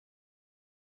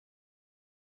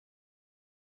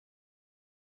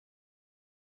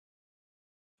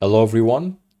Hello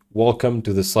everyone, welcome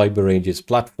to the CyberRanges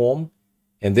platform.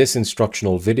 In this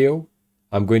instructional video,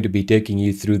 I'm going to be taking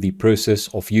you through the process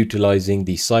of utilizing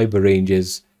the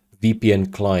CyberRanges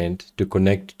VPN client to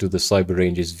connect to the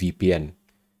CyberRanges VPN.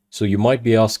 So you might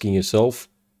be asking yourself,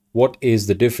 what is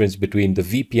the difference between the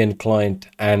VPN client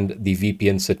and the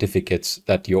VPN certificates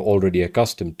that you're already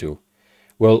accustomed to?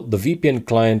 Well, the VPN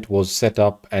client was set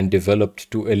up and developed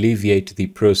to alleviate the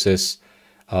process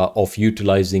of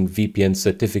utilizing VPN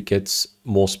certificates,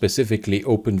 more specifically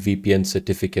OpenVPN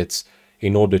certificates,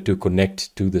 in order to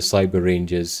connect to the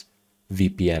CyberRanges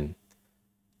VPN.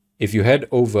 If you head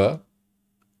over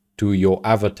to your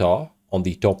avatar on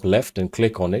the top left and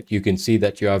click on it, you can see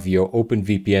that you have your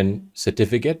OpenVPN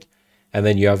certificate, and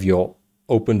then you have your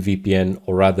OpenVPN,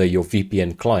 or rather your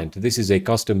VPN client. This is a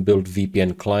custom-built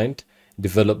VPN client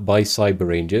developed by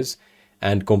CyberRanges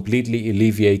and completely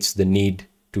alleviates the need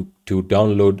to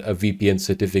download a VPN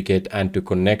certificate and to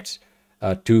connect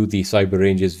to the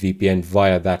CyberRanges VPN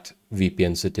via that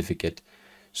VPN certificate.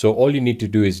 So all you need to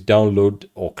do is download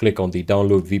or click on the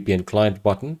download VPN client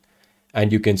button,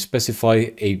 and you can specify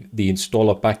the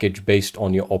installer package based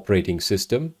on your operating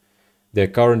system. There are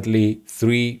currently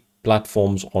 3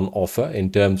 platforms on offer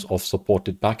in terms of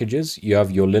supported packages. You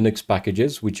have your Linux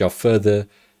packages, which are further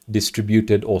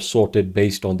distributed or sorted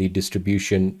based on the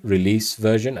distribution release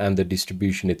version and the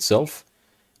distribution itself.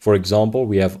 For example,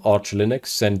 we have Arch Linux,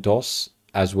 CentOS,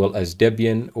 as well as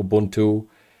Debian, Ubuntu,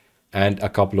 and a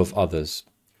couple of others.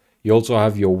 You also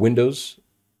have your Windows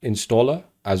installer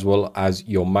as well as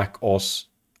your Mac OS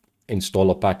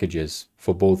installer packages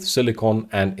for both Silicon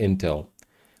and Intel.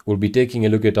 We'll be taking a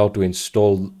look at how to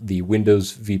install the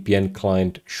Windows VPN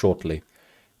client shortly.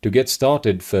 To get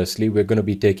started, firstly, we're going to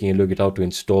be taking a look at how to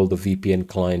install the VPN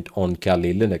client on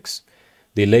Kali Linux.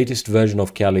 The latest version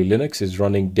of Kali Linux is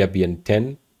running Debian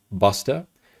 10 Buster,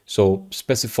 so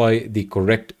specify the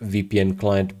correct VPN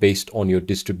client based on your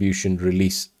distribution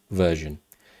release version.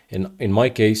 In my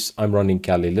case, I'm running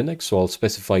Kali Linux, so I'll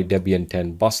specify Debian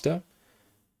 10 Buster.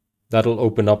 That'll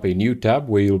open up a new tab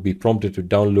where you'll be prompted to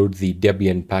download the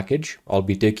Debian package. I'll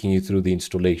be taking you through the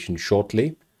installation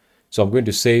shortly. So I'm going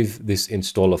to save this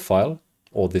installer file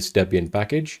or this Debian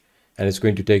package, and it's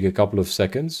going to take a couple of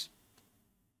seconds.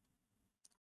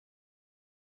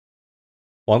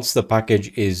 Once the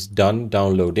package is done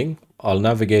downloading, I'll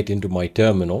navigate into my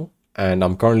terminal, and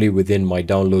I'm currently within my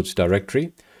downloads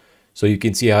directory. So you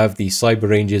can see I have the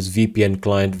CyberRanges VPN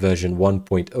client version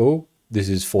 1.0. This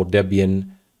is for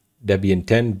Debian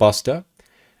 10 Buster,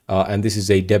 and this is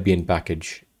a Debian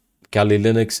package. Kali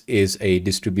Linux is a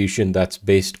distribution that's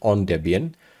based on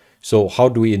Debian. So how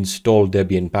do we install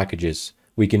Debian packages?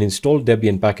 We can install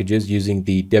Debian packages using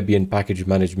the Debian package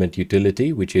management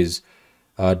utility, which is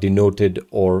denoted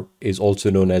or is also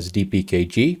known as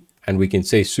dpkg. And we can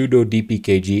say sudo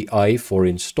dpkg-i for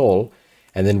install,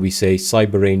 and then we say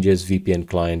CyberRanges VPN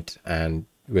client, and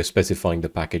we're specifying the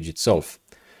package itself.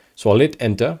 So I'll hit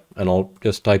enter, and I'll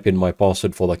just type in my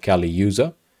password for the Kali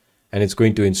user, and it's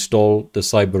going to install the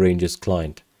CyberRanges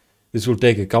client. This will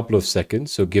take a couple of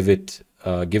seconds, so give it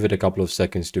a couple of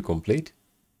seconds to complete.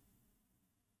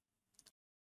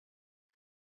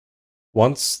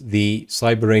 Once the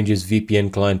CyberRanges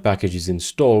VPN client package is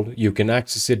installed, you can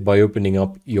access it by opening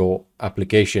up your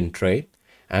application tray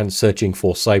and searching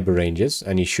for CyberRanges,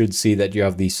 and you should see that you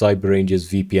have the CyberRanges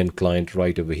VPN client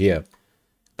right over here.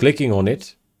 Clicking on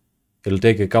it, it'll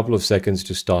take a couple of seconds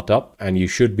to start up, and you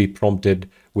should be prompted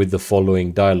with the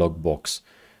following dialog box,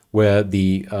 where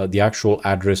the actual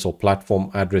address or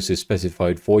platform address is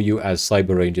specified for you as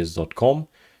cyberranges.com.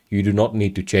 You do not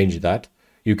need to change that.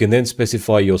 You can then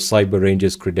specify your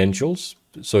CyberRanges credentials.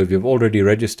 So if you've already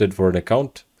registered for an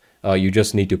account, you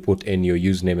just need to put in your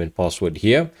username and password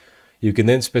here. You can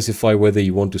then specify whether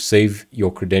you want to save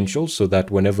your credentials so that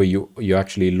whenever you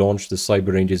actually launch the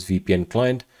CyberRanges VPN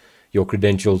client, your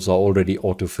credentials are already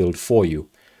auto-filled for you.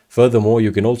 Furthermore,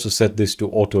 you can also set this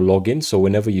to auto login, so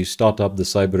whenever you start up the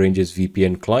CyberRanges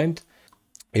VPN client,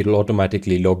 it'll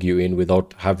automatically log you in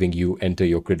without having you enter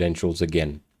your credentials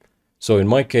again. So in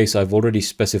my case, I've already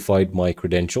specified my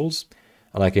credentials,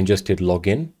 and I can just hit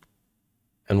login,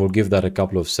 and we'll give that a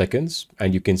couple of seconds,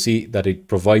 and you can see that it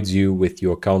provides you with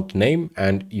your account name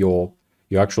and your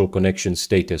actual connection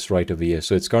status right over here.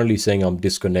 So it's currently saying I'm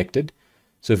disconnected.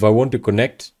 So if I want to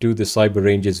connect to the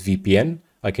CyberRanges VPN,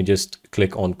 I can just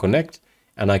click on connect,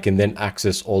 and I can then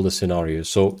access all the scenarios.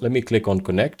 So let me click on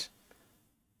connect,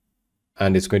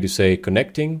 and it's going to say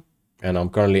connecting, and I'm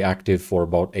currently active for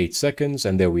about 8 seconds,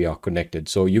 and there we are connected.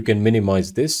 So you can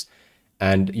minimize this,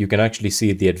 and you can actually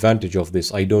see the advantage of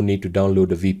this. I don't need to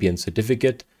download a VPN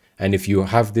certificate, And if you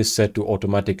have this set to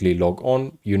automatically log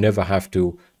on, you never have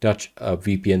to touch a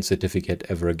VPN certificate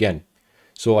ever again.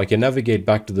 So I can navigate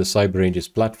back to the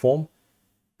CyberRanges platform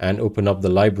and open up the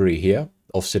library here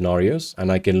of scenarios,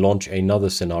 and I can launch another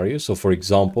scenario. So for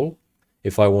example,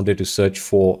 if I wanted to search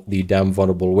for the damn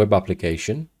vulnerable web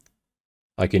application,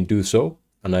 I can do so,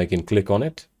 and I can click on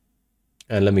it.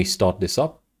 And let me start this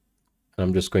up. And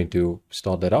I'm just going to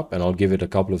start that up, and I'll give it a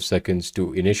couple of seconds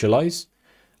to initialize,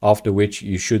 after which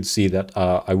you should see that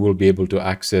I will be able to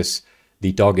access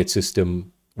the target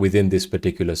system within this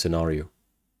particular scenario.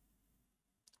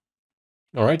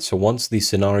 All right, so once the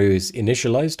scenario is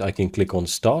initialized, I can click on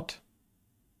Start.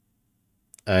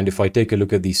 And if I take a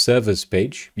look at the servers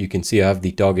page, you can see I have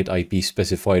the target IP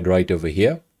specified right over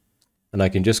here. And I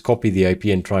can just copy the IP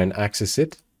and try and access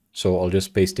it. So I'll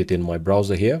just paste it in my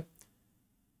browser here.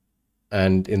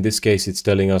 And in this case, it's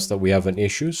telling us that we have an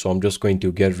issue. So I'm just going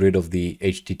to get rid of the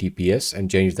HTTPS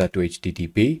and change that to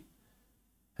HTTP.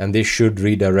 And this should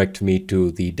redirect me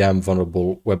to the damn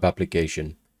vulnerable web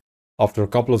application. After a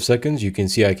couple of seconds, you can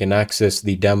see I can access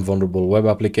the damn vulnerable web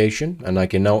application, and I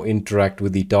can now interact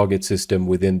with the target system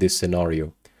within this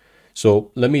scenario.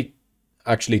 So let me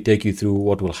actually take you through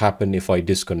what will happen if I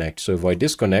disconnect. So if I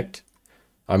disconnect,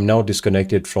 I'm now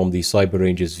disconnected from the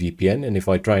CyberRanges VPN, and if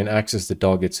I try and access the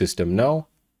target system now,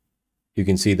 you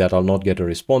can see that I'll not get a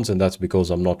response, and that's because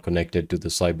I'm not connected to the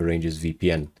CyberRanges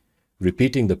VPN.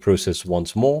 Repeating the process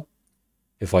once more,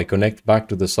 if I connect back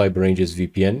to the CyberRanges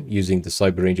VPN using the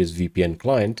CyberRanges VPN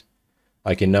client,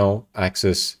 I can now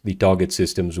access the target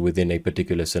systems within a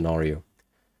particular scenario.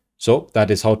 So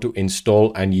that is how to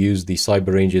install and use the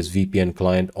CyberRanges VPN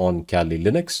client on Kali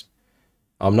Linux.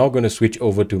 I'm now going to switch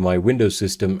over to my Windows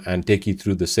system and take you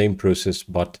through the same process,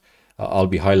 but I'll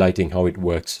be highlighting how it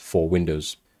works for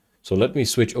Windows. So let me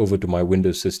switch over to my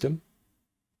Windows system.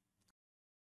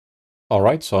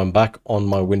 Alright, so I'm back on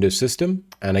my Windows system,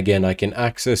 and again I can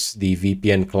access the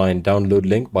VPN client download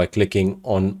link by clicking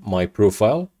on my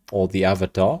profile or the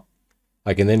avatar.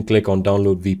 I can then click on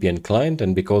download VPN client,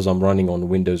 and because I'm running on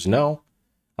Windows now,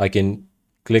 I can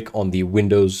click on the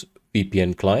Windows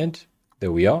VPN client.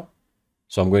 There we are.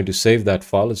 So I'm going to save that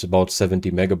file. It's about 70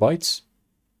 megabytes,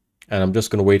 and I'm just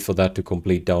going to wait for that to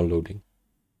complete downloading.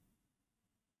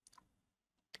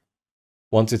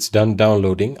 Once it's done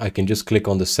downloading, I can just click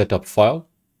on the setup file.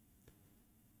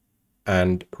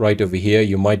 And right over here,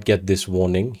 you might get this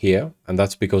warning here, and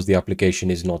that's because the application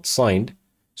is not signed.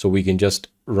 So we can just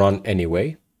run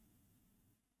anyway.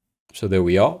 So there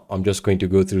we are. I'm just going to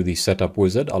go through the setup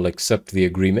wizard. I'll accept the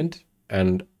agreement,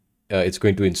 and it's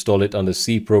going to install it under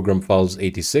C Program Files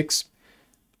 86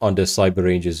 under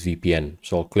CyberRanges VPN.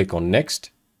 So I'll click on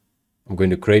Next. I'm going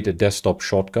to create a desktop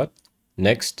shortcut,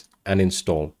 Next, and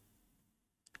install.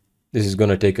 This is going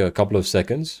to take a couple of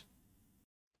seconds.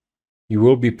 You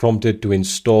will be prompted to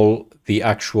install the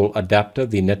actual adapter,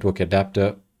 the network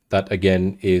adapter that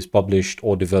again is published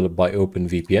or developed by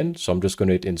OpenVPN. So I'm just going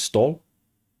to hit install,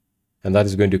 and that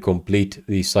is going to complete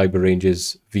the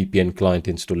CyberRanges VPN client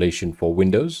installation for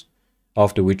Windows,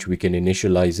 after which we can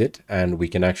initialize it and we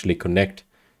can actually connect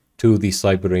to the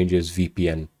CyberRanges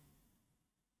VPN.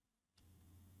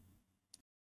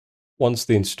 Once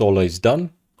the installer is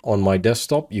done, on my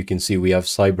desktop, you can see we have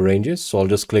CyberRanges, so I'll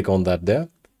just click on that there.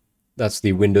 That's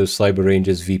the Windows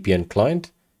CyberRanges VPN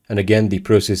client. And again, the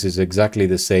process is exactly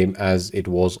the same as it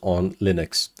was on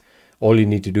Linux. All you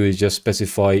need to do is just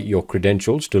specify your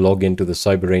credentials to log into the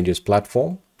CyberRanges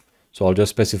platform. So I'll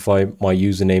just specify my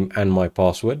username and my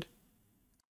password.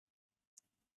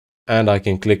 And I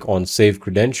can click on Save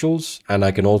Credentials, and I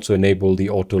can also enable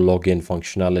the auto login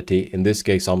functionality. In this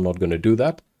case, I'm not going to do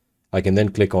that. I can then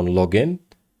click on Login.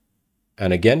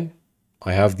 And again,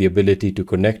 I have the ability to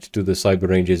connect to the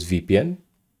CyberRanges VPN.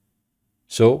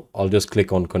 So I'll just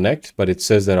click on Connect, but it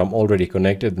says that I'm already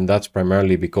connected, and that's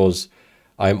primarily because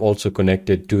I'm also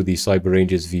connected to the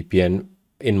CyberRanges VPN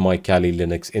in my Kali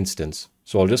Linux instance.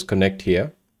 So I'll just connect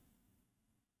here.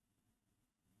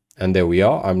 And there we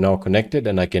are. I'm now connected,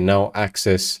 and I can now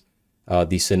access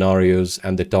the scenarios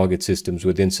and the target systems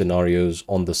within scenarios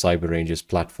on the CyberRanges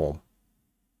platform.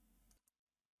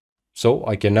 So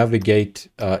I can navigate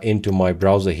into my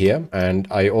browser here, and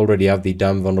I already have the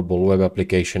damn vulnerable web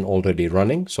application already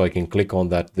running. So I can click on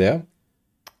that there,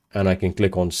 and I can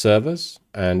click on servers.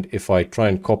 And if I try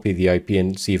and copy the IP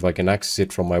and see if I can access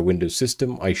it from my Windows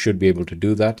system, I should be able to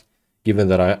do that, given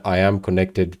that I am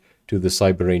connected to the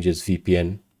CyberRanges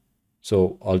VPN.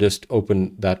 So I'll just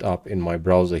open that up in my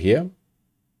browser here,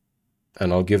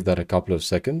 and I'll give that a couple of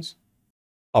seconds.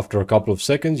 After a couple of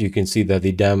seconds, you can see that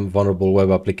the damn vulnerable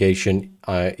web application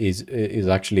is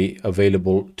actually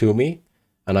available to me.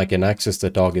 and I can access the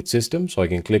target system. So I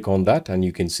can click on that, and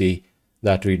you can see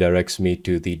that redirects me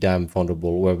to the damn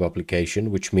vulnerable web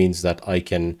application, which means that I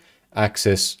can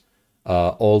access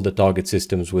all the target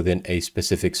systems within a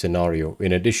specific scenario.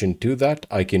 In addition to that,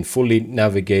 I can fully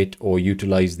navigate or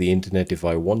utilize the internet if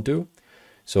I want to.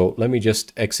 So let me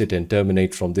just exit and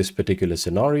terminate from this particular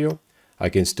scenario. I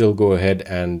can still go ahead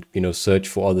and search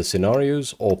for other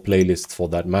scenarios or playlists for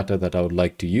that matter that I would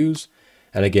like to use.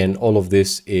 And again, all of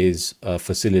this is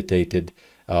facilitated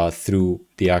through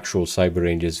the actual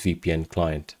CyberRange's VPN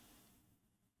client.